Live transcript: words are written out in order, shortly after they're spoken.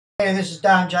Hey, this is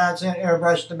Don Johnson,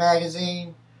 Airbrush The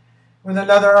Magazine, with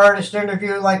another artist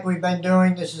interview like we've been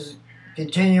doing. This is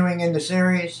continuing in the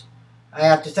series. I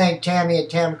have to thank Tammy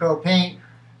at Tamco Paint,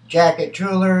 Jack at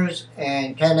Trulers,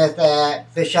 and Kenneth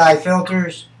at Fisheye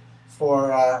Filters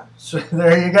for, so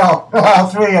there you go, all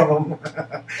three of them,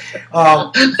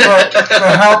 for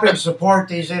helping support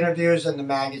these interviews in the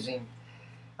magazine.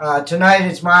 Tonight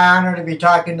it's my honor to be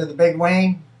talking to the big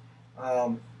Wayne.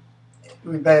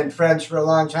 We've been friends for a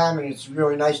long time, and it's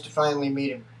really nice to finally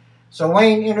meet him. So,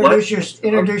 Wayne,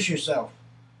 introduce yourself.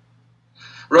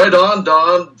 Right on,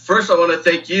 Don. First, I want to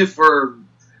thank you for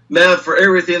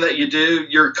everything that you do.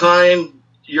 You're kind.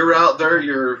 You're out there.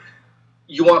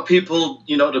 You want people,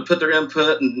 to put their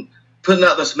input and putting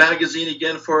out this magazine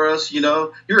again for us.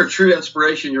 You're a true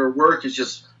inspiration. Your work is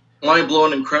just mind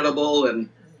blowing, incredible, and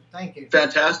thank you.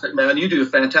 Fantastic, man. You do a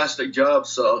fantastic job.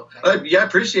 So, I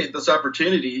appreciate this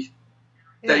opportunity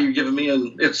that you're giving me,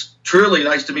 and it's truly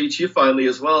nice to meet you finally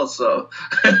as well. So,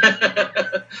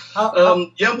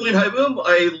 I'm Wayne Huyboom.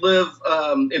 I live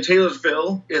in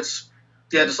Taylorsville. It's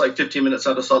just like 15 minutes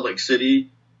out of Salt Lake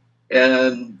City,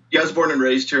 and I was born and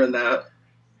raised here in that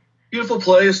beautiful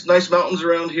place. Nice mountains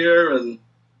around here, and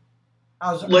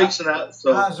lakes and that.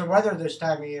 So, how's the weather this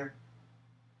time of year?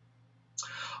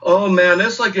 Oh man,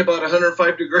 it's like about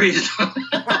 105 degrees.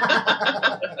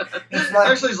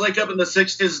 Actually, it's like up in the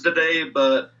 60s today,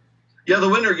 but the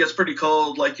winter gets pretty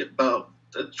cold, like about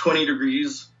 20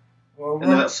 degrees. Well,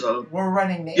 we're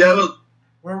running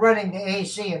the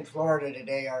AC in Florida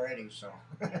today already, so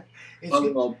it's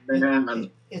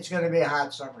going to be a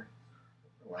hot summer.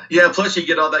 Yeah, plus you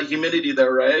get all that humidity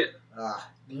there, right?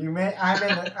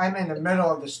 I'm in the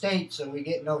middle of the state, so we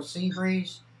get no sea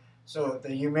breeze, so the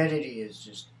humidity is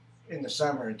just in the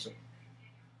summer. It's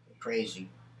crazy.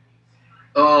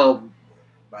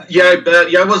 Yeah, I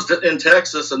bet. Yeah, I was in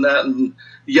Texas and that, and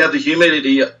the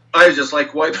humidity. I was just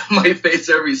like wiping my face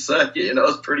every second.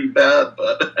 It's pretty bad.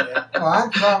 But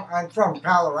well, I'm from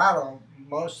Colorado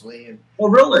mostly. And oh,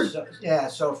 really?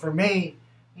 So for me,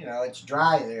 it's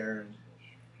dry there.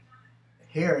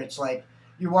 Here, it's like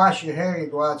you wash your hair, you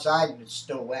go outside, and it's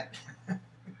still wet.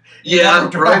 Yeah,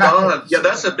 right on. Yeah,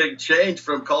 that's a big change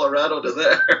from Colorado to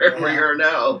there, where you are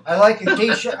now. I like your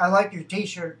T-shirt. I like your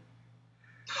T-shirt.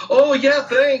 Oh, yeah,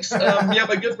 thanks.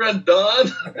 My good friend Don,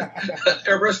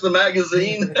 Airbrush The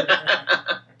Magazine.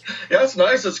 Yeah, it's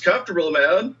nice. It's comfortable,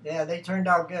 man. Yeah, they turned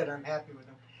out good. I'm happy with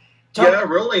them.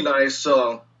 Really nice.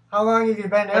 So, how long have you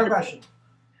been airbrushing?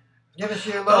 Give us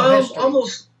your little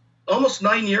history. Almost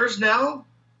 9 years now,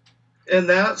 and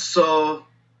that. So,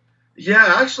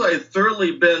 actually, I've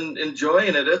thoroughly been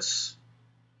enjoying it. It's,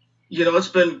 it's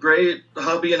been great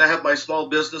hobby, and I have my small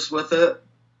business with it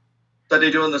that I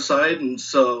do on the side, and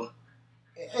so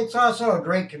it's also a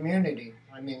great community.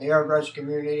 I mean, the airbrush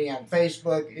community on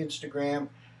Facebook, Instagram.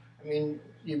 I mean,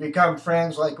 you become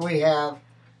friends like we have.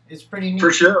 It's pretty neat.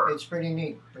 For sure, it's pretty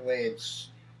neat the way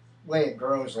it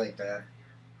grows like that.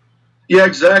 Yeah,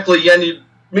 exactly. Yeah, and you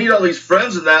meet all these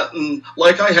friends and that, and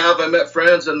like I met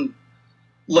friends, and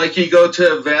like you go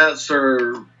to events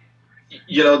or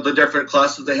the different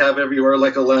classes they have everywhere,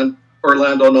 like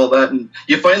Orlando and all that, and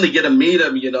you finally get to meet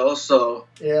them, so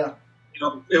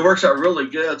it works out really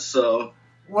good. So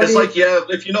it's like,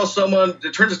 if you know someone,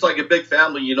 it turns into like a big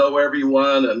family,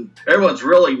 everyone, and everyone's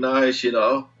really nice,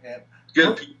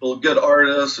 good people, good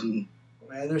artists, and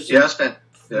there's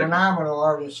phenomenal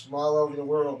artists from all over the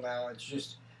world now. It's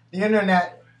just the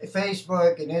internet,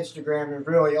 Facebook and Instagram have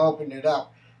really opened it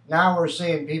up. Now we're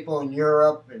seeing people in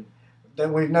Europe and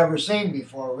that we've never seen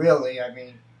before, really. I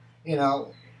mean,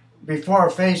 before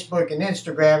Facebook and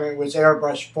Instagram, it was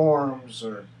airbrush forums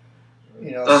or,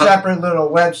 separate little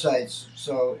websites.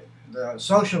 So the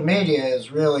social media has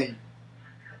really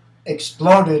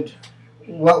exploded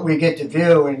what we get to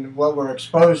view and what we're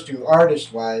exposed to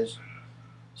artist-wise.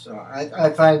 So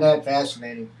I find that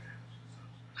fascinating.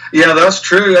 Yeah, that's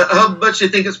true. How much do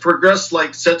you think it's progressed,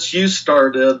 like, since you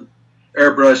started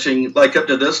airbrushing, like, up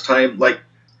to this time, like,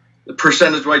 the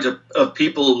percentage-wise of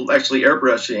people actually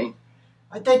airbrushing?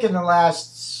 I think in the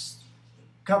last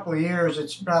couple of years,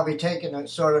 it's probably taken a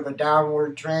sort of a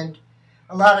downward trend.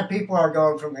 A lot of people are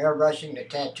going from airbrushing to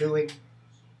tattooing.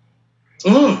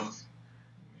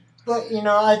 But,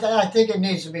 I think it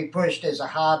needs to be pushed as a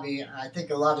hobby. I think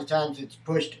a lot of times it's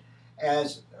pushed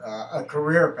as a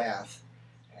career path.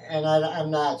 And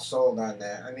I'm not sold on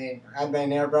that. I mean, I've been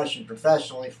airbrushing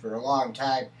professionally for a long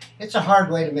time. It's a hard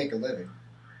way to make a living.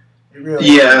 It really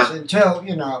is. Until,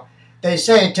 they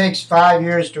say it takes 5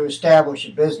 years to establish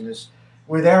a business.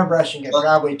 With airbrushing, it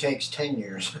probably takes 10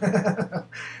 years.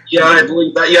 Yeah, I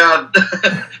believe that. Yeah.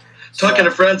 talking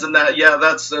to friends and that, yeah,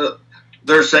 that's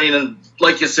they're saying, and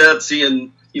like you said,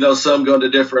 seeing some going to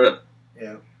different,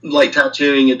 like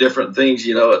tattooing and different things.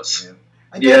 It's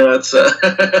it's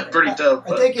pretty tough.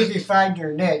 I think if you find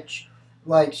your niche,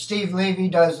 like Steve Levy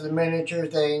does the miniature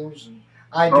things, and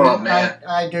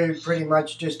I do pretty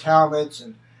much just helmets,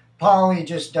 and Paulie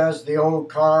just does the old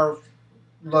car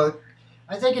look.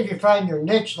 I think if you find your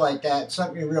niche like that,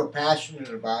 something you're real passionate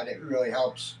about, it really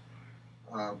helps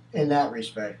in that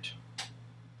respect.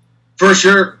 For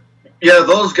sure. Yeah,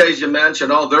 those guys you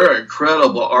mentioned, they're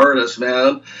incredible artists,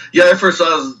 man. Yeah, I first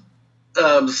saw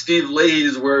Steve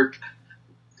Lee's work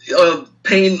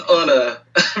paint on a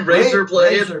razor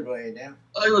blade. Razor blade, yeah.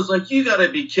 I was like, you got to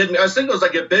be kidding me. I think it was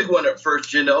like a big one at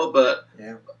first, but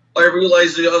yeah. I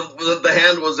realized the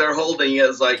hand was there holding it.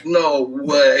 It's like, no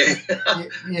way.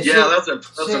 That's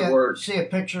impressive work. See a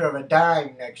picture of a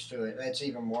dime next to it. That's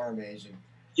even more amazing.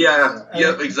 Yeah,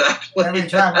 exactly. Every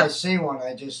time I see one,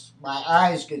 my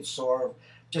eyes get sore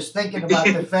just thinking about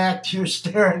the fact you're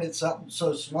staring at something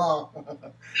so small.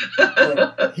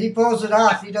 But he pulls it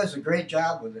off. He does a great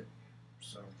job with it.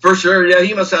 So. For sure, yeah,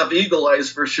 he must have eagle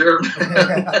eyes for sure.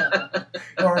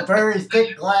 Or very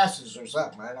thick glasses or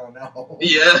something. I don't know.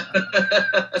 Yeah.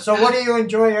 So, what do you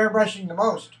enjoy airbrushing the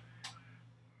most?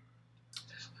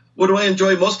 What do I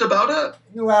enjoy most about it?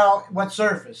 Well, what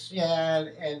surface? Yeah,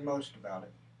 and most about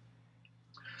it.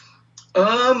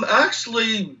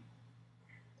 Actually,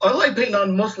 I like painting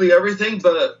on mostly everything,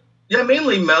 but yeah,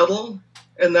 mainly metal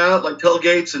and that, like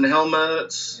tailgates and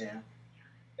helmets,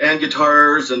 and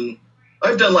guitars, and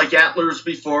I've done like antlers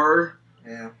before.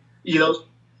 Yeah.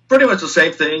 Pretty much the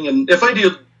same thing. And if I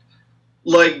do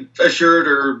like a shirt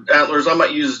or antlers, I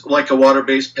might use like a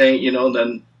water-based paint, and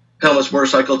then helmets,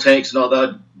 motorcycle tanks, and all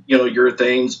that,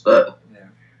 urethanes. But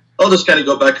I'll just kind of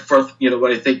go back and forth,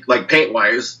 what I think, like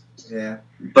paint-wise. Yeah.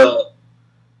 But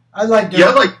I like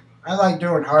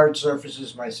doing hard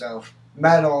surfaces myself,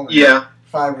 metal, and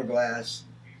fiberglass.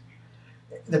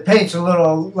 The paint's a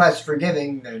little less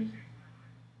forgiving than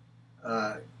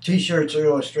T-shirts or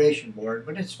illustration board,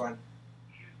 but it's fun.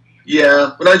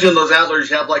 Yeah, when I was doing those antlers,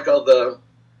 you have like all the,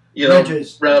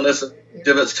 ridges, roundness and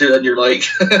divots too, and you're like,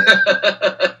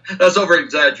 that's over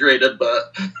exaggerated,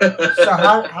 but. So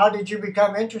how did you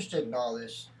become interested in all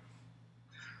this?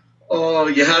 Oh,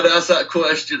 you had to ask that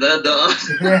question, Don.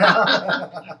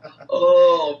 Yeah.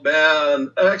 Oh,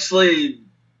 man. Actually,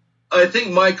 I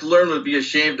think Mike Learn would be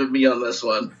ashamed of me on this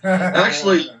one.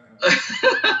 Actually,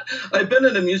 I've been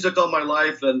into music all my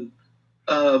life and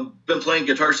been playing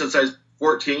guitar since I was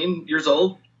 14 years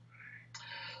old.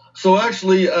 So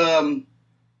actually, I've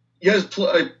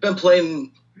been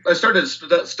playing, I started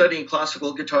studying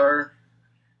classical guitar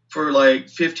for like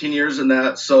 15 years and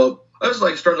that, so I was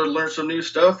like starting to learn some new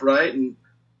stuff, right? And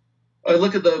I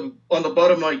look at on the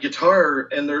bottom of my guitar,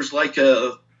 and there's like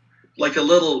a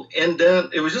little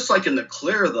indent. It was just like in the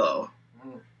clear though.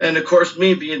 And of course,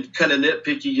 me being kind of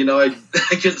nitpicky,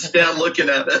 I couldn't stand looking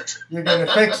at it. You're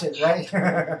gonna fix it, right?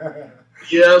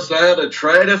 Yes, I had to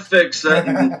try to fix it.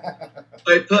 And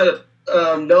I put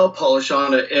nail polish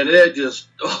on it, and it just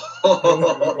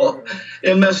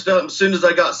it messed up. As soon as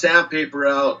I got sandpaper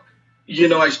out,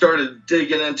 I started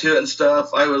digging into it and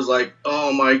stuff. I was like,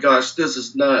 oh my gosh, this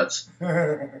is nuts.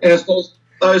 And so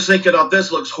I was thinking,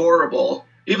 this looks horrible.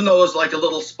 Even though it was like a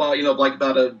little spot, like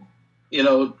about a,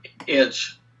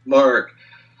 inch mark.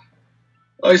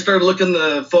 I started looking in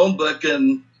the phone book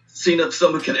and seeing if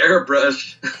someone could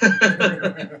airbrush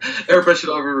it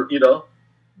over,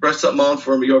 brush something on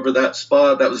for me over that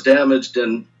spot that was damaged.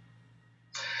 And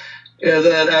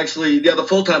then actually, the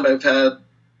full-time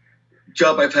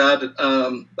job I've had,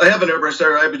 I have an airbrush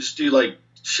there. I would just do like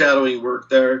shadowing work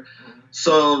there.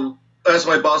 So I asked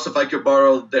my boss if I could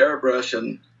borrow the airbrush,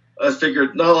 and I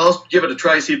figured, no, I'll give it a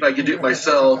try, see if I can do it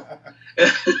myself.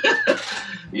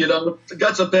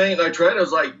 Got some paint, and I tried it. I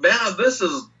was like, man, this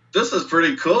is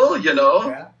pretty cool,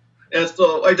 Yeah. And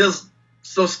so I just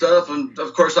some stuff, and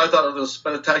of course I thought it was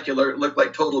spectacular. It looked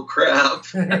like total crap.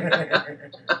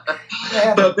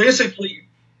 But basically,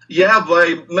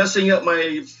 by messing up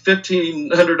my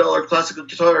 $1,500 classical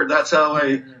guitar, that's how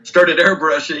I started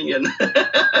airbrushing. And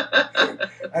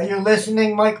are you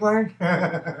listening, Mike Learn?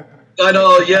 I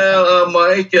know,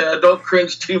 Mike, don't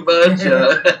cringe too much.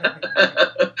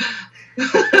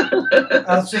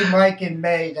 I'll see Mike in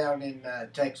May down in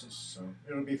Texas, so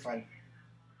it'll be fun.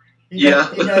 He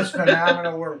does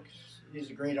phenomenal work. He's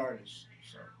a great artist.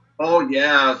 So. Oh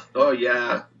yeah.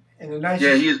 And the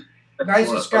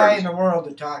nicest guy in the world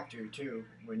to talk to too.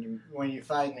 When you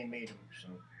finally meet him. So.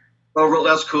 Oh, well,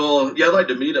 that's cool. Yeah, I'd like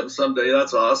to meet him someday.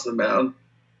 That's awesome, man.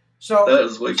 So that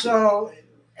is way cool.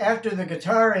 after the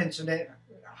guitar incident,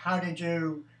 how did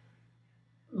you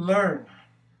learn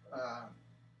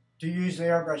to use the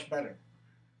airbrush better?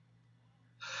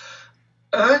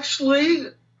 Actually,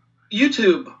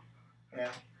 YouTube. Yeah.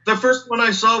 The first one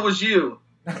I saw was you.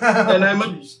 And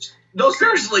I'm no,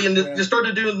 seriously, and you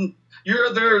started doing.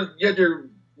 You're there. You had your,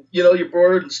 you're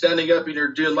bored and standing up, and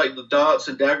you're doing like the dots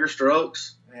and dagger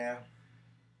strokes. Yeah.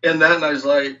 And I was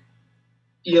like,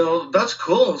 that's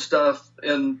cool and stuff.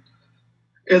 And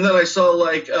then I saw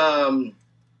like,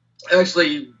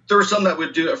 actually there were some that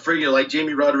would do it for you, like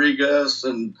Jamie Rodriguez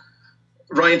and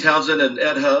Ryan Townsend and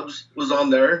Ed Hubbs was on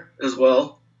there as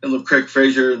well, and Craig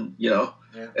Frazier, and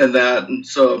and that. And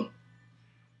so,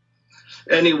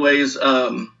 anyways,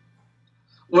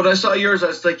 when I saw yours, I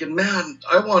was thinking, man,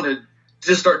 I wanted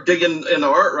to start digging into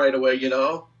art right away,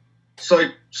 So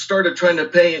I started trying to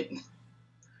paint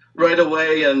right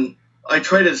away, and I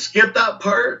tried to skip that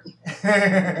part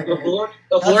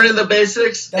of learning the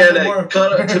basics, and it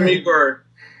cut it to me where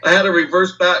I had to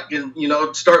reverse back and,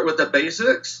 start with the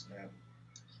basics.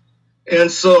 Yeah.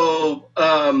 And so,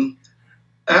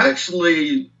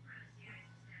 actually,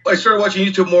 I started watching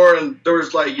YouTube more, and there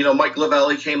was like, Mike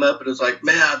LaValle came up, and it's like,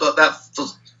 man,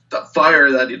 that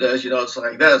fire that he does, it's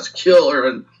like, that's killer.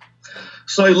 And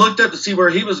so I looked up to see where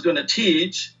he was going to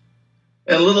teach,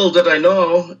 and little did I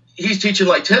know, he's teaching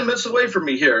like 10 minutes away from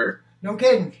me here. No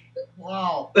kidding.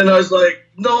 Wow. And I was like,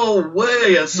 no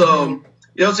way. And so,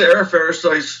 it's an airfare,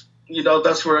 so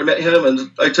that's where I met him,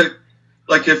 and I took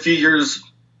like a few years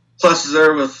classes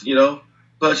there with, a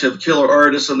bunch of killer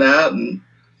artists and that. And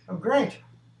oh, great.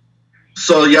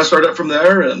 So I started from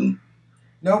there, and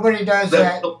nobody does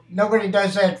that. Nobody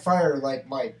does that fire like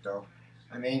Mike, though.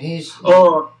 I mean, he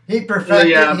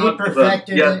perfected it.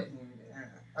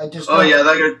 And,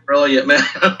 that guy's brilliant, man.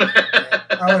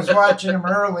 I was watching him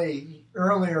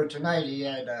earlier tonight. He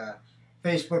had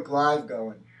Facebook Live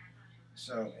going,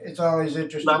 so it's always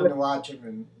interesting to watch him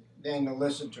and then to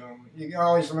listen to him. You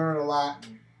always learn a lot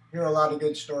and hear a lot of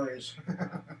good stories.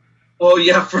 Oh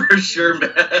yeah, for sure, man.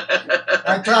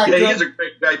 He's a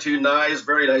great guy too. Nice,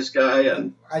 very nice guy,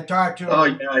 and I talked to him. Oh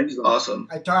yeah, he's awesome.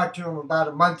 I talked to him about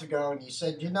a month ago, and he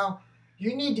said,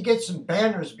 you need to get some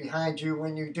banners behind you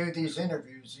when you do these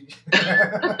interviews.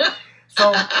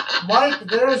 So, Mike,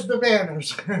 there's the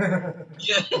banners.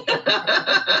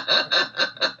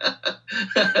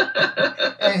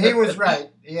 And he was right.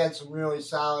 He had some really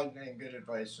solid and good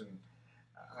advice, and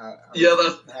I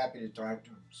was happy to talk to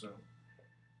him. So.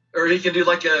 Or he can do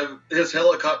like his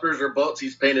helicopters or boats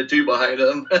he's painted too behind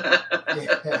him.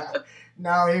 Yeah.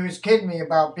 No, he was kidding me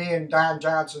about being Don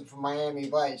Johnson from Miami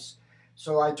Vice.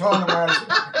 So I told him I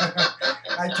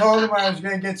was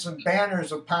going to get some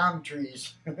banners of palm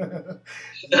trees. That'd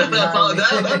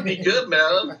be good,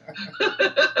 man.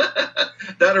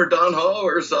 That or Don Ho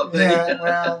or something. Yeah,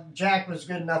 well, Jack was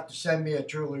good enough to send me a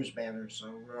Truler's banner,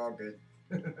 so we're all good.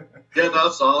 Yeah,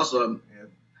 that's awesome.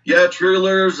 Yeah,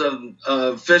 Truler's and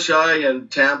Fisheye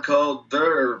and Tamco,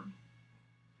 they're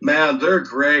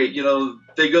great.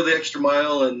 They go the extra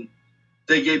mile, and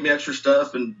they gave me extra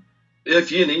stuff, and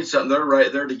if you need something, they're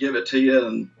right there to give it to you.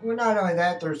 And well, not only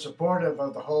that, they're supportive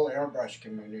of the whole airbrush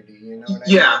community. You know what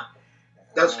I mean?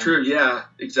 That's true. Yeah,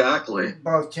 exactly.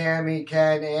 Both Tammy,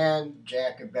 Ken, and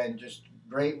Jack have been just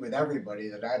great with everybody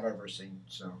that I've ever seen.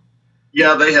 So.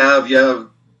 Yeah, they have. Yeah,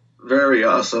 very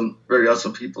awesome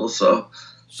people. So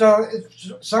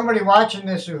if somebody watching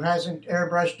this who hasn't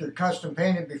airbrushed or custom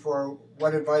painted before,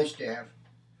 what advice do you have?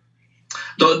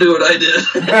 Don't do what I did.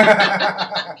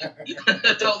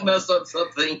 Don't mess up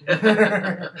something.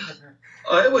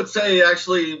 I would say,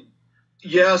 actually,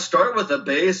 start with the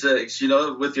basics,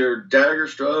 with your dagger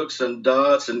strokes and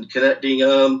dots and connecting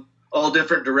them all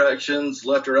different directions,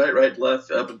 left to right, right to left,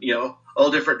 up,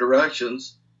 all different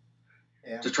directions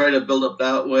to try to build up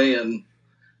that way. And,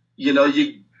 you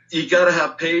got to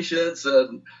have patience.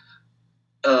 And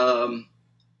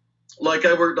like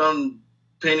I worked on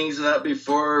paintings and that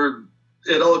before,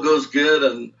 it all goes good,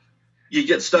 and you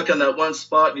get stuck on that one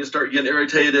spot and you start getting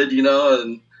irritated,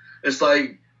 and it's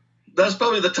like, that's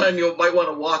probably the time you might want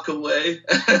to walk away.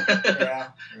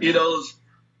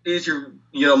 Ease your,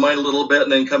 mind a little bit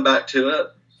and then come back to it.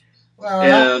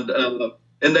 Well,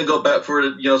 and then go back for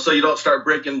it, so you don't start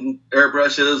breaking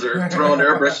airbrushes or throwing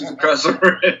airbrushes across the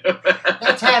room.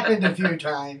 That's happened a few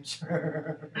times.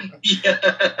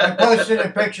 I posted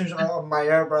the pictures of my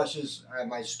airbrushes on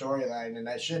my storyline, and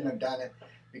I shouldn't have done it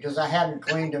because I hadn't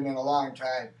cleaned them in a long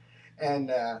time.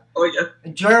 And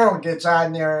Gerald gets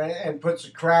on there and puts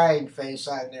a crying face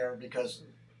on there because,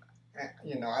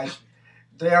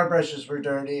 the airbrushes were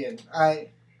dirty, and I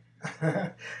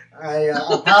I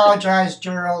apologize,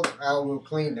 Gerald. I will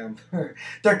clean them.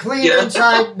 They're clean Yeah.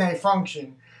 inside and they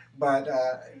function, but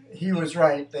he was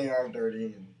right. They are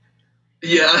dirty. And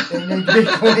Yeah. they need to be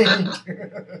cleaned.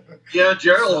 Yeah,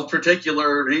 Gerald in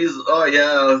particular,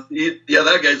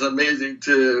 that guy's amazing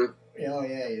too. Oh,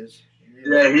 yeah, he is.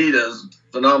 Yeah, he does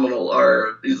phenomenal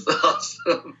art. He's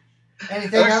awesome.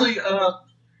 Anything Actually, else?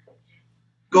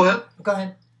 Go ahead. Go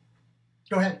ahead.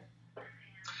 Go ahead.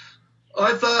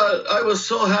 I thought I was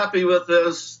so happy with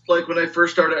this, like when I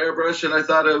first started airbrushing, I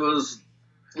thought it was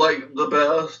like the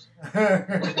best.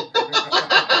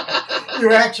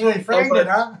 You actually framed it,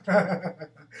 huh? I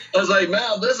was like,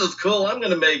 man, this is cool. I'm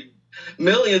going to make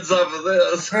millions off of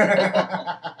this.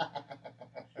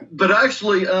 But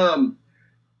actually, I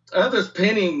have this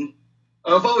painting.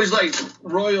 I've always liked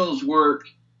Royal's work.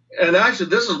 And actually,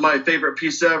 this is my favorite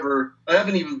piece ever. I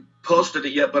haven't even posted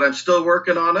it yet, but I'm still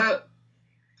working on it.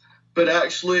 But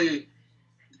actually,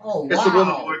 it's a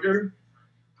woman warrior.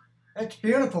 That's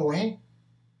beautiful, Wayne.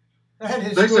 That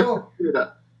is Thanks cool.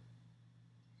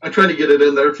 I'm trying to get it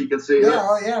in there if you can see it. Yeah,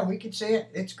 oh yeah, we can see it.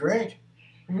 It's great.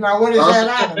 Now, what is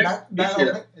that on?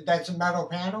 Metal, that's a metal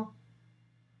panel?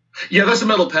 Yeah, that's a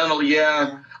metal panel,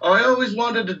 yeah. I always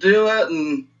wanted to do it,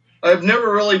 and I've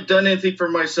never really done anything for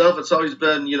myself. It's always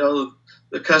been,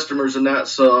 the customers and that,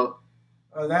 so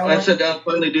I'm sitting down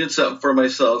finally doing something for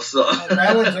myself. So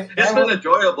it's been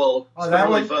enjoyable. It's been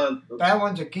really fun. That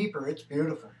one's a keeper. It's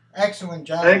beautiful. Excellent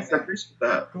job. Thanks, I appreciate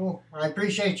that. Cool. I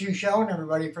appreciate you showing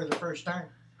everybody for the first time.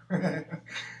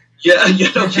 Yeah,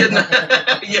 no kidding.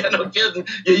 Yeah, no kidding.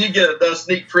 Yeah, you get a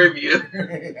sneak preview.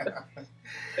 Yeah.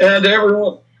 And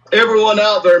everyone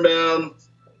out there, man.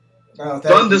 Oh,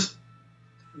 Don,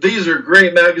 these are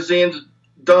great magazines.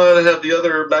 Don had the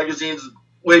other magazines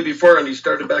way before, and he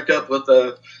started back up with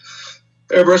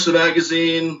Airbrush The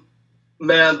Magazine.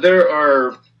 Man, there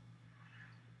are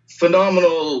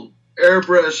phenomenal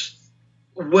airbrush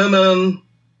women,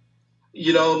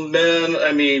 men.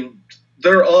 I mean,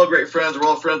 they're all great friends. We're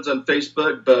all friends on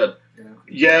Facebook, but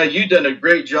yeah, you've done a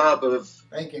great job of,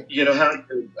 thank you. How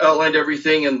you outlined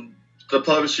everything and the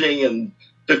publishing and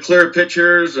the clear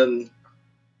pictures and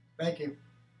thank you.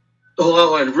 The whole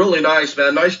outline, really nice,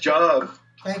 man. Nice job.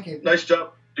 Thank you. Nice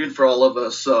job doing for all of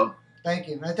us. So thank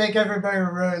you. I think everybody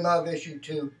will really love issue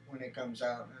 2 when it comes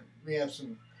out. We have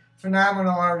some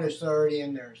phenomenal artists already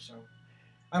in there, so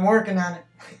I'm working on it.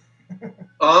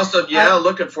 Awesome. Yeah,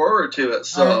 looking forward to it.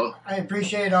 So I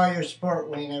appreciate all your support,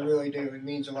 Wayne. I really do. It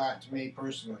means a lot to me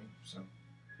personally. So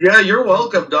yeah, you're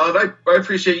welcome, Don. I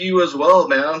appreciate you as well,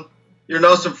 man. You're an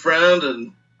awesome friend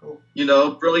and cool.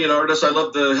 Brilliant artist. I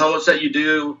love the helmets that you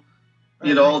do.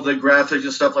 All the graphics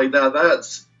and stuff like that.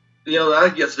 That's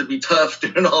that gets to be tough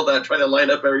doing all that, trying to line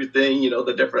up everything.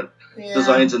 The different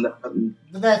designs and that.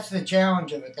 But that's the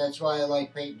challenge of it. That's why I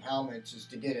like painting helmets, is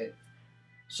to get it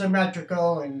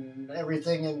symmetrical and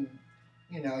everything, and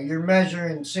you're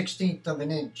measuring 1/16 of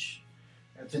an inch.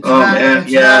 If it's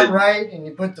not right, and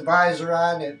you put the visor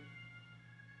on, it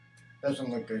doesn't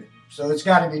look good. So it's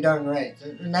got to be done right,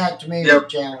 and that to me is a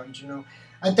challenge.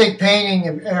 I think painting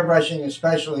and airbrushing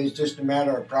especially is just a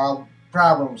matter of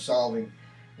problem solving.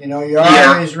 You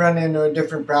always run into a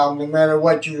different problem, no matter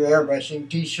what you're airbrushing.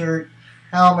 T-shirt,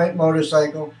 helmet,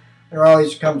 motorcycle. There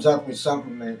always comes up with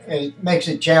something that it makes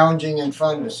it challenging and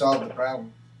fun to solve the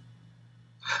problem.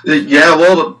 Yeah,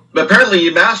 well, apparently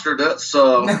you mastered it,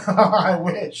 so. I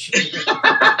wish.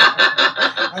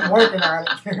 I'm working on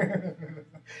it.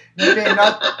 Maybe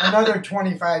another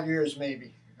 25 years,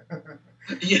 maybe.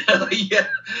 Yeah.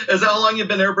 Is that how long you've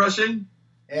been airbrushing?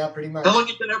 Yeah, pretty much. How long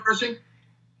you been airbrushing?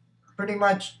 Pretty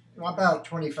much about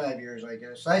 25 years, I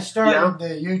guess. I started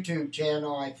the YouTube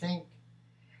channel, I think,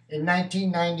 in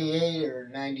 1998 or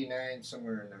 99,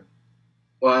 somewhere in there.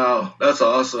 Wow, that's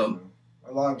awesome.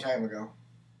 A long time ago.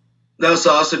 That's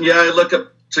awesome. Yeah, I look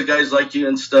up to guys like you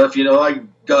and stuff. I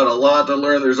got a lot to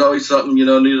learn. There's always something, new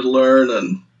to learn.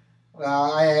 And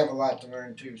well, I have a lot to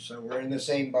learn, too, so we're in the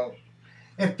same boat.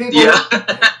 If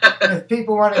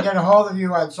people want to get a hold of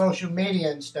you on social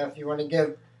media and stuff, you want to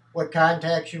give what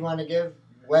contacts you want to give,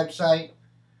 website?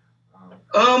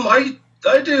 I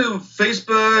do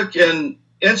Facebook and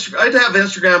Instagram. I have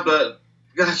Instagram, but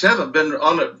gosh, I haven't been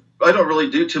on it. I don't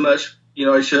really do too much.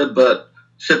 I should, but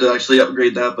should actually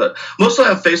upgrade that. But mostly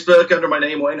on Facebook under my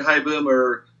name, Wayne Huyboom,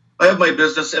 or I have my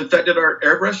business, Infected Art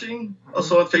Airbrushing,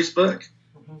 also on Facebook.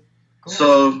 Cool.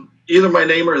 So either my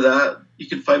name or that. You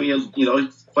can find me,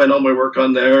 find all my work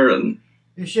on there. And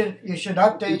you should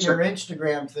update your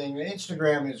Instagram thing.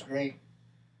 Instagram is great.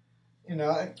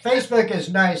 Facebook is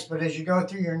nice, but as you go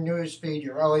through your news feed,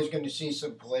 you're always going to see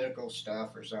some political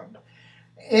stuff or something.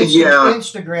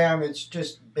 Instagram, it's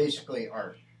just basically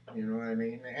art. You know what I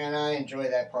mean? And I enjoy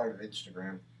that part of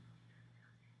Instagram.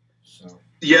 So.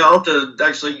 Yeah, I'll have to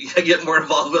actually get more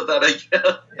involved with that, I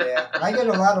guess. Yeah, I get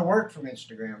a lot of work from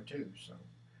Instagram too, so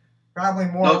probably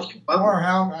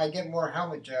I get more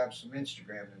helmet jobs from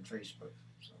Instagram than Facebook.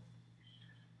 So.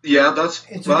 Yeah,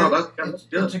 it's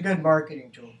a good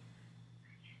marketing tool.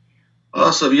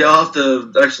 Awesome. Yeah, I'll have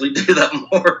to actually do that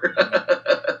more.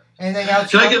 Anything else?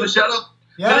 Can I give a shout out?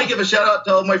 Yeah. Can I give a shout out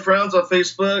to all my friends on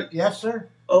Facebook? Yes, sir.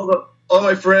 All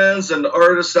my friends and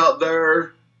artists out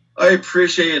there. I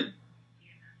appreciate,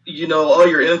 all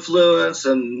your influence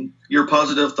and your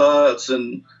positive thoughts,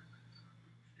 and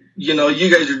you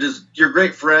guys you're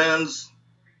great friends.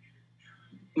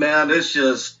 Man, it's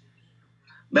just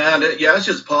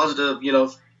positive,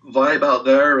 vibe out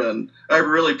there, and I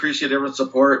really appreciate everyone's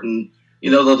support and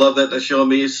the love that they show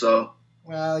me. So,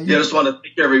 well, I just want to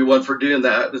thank everyone for doing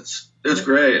that. It's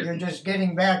great. You're just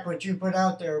getting back what you put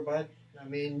out there, bud. I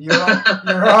mean,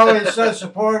 you're always so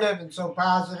supportive and so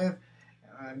positive.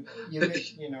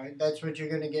 That's what you're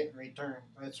going to get in return.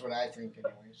 That's what I think,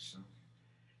 anyways. So.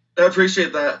 I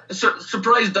appreciate that.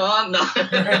 Surprise, Don. No.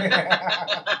 I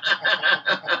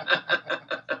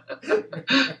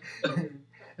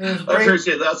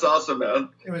appreciate that. That's awesome, man.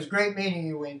 It was great meeting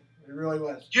you, Wayne. It really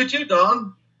was. You too,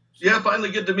 Don. Yeah,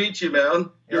 finally good to meet you, man.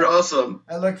 You're awesome.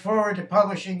 I look forward to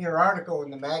publishing your article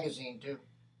in the magazine, too.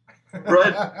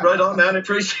 Right on, man. I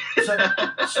appreciate it. So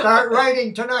start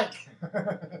writing tonight.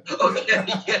 Okay,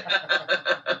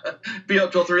 yeah. Be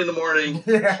up till 3 a.m.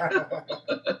 Yeah.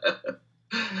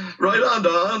 Right on,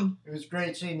 Don. It was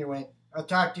great seeing you, Wayne. I'll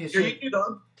talk to you soon. You too,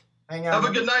 Don. Hang on. Have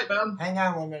a good night, man. Hang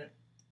on 1 minute.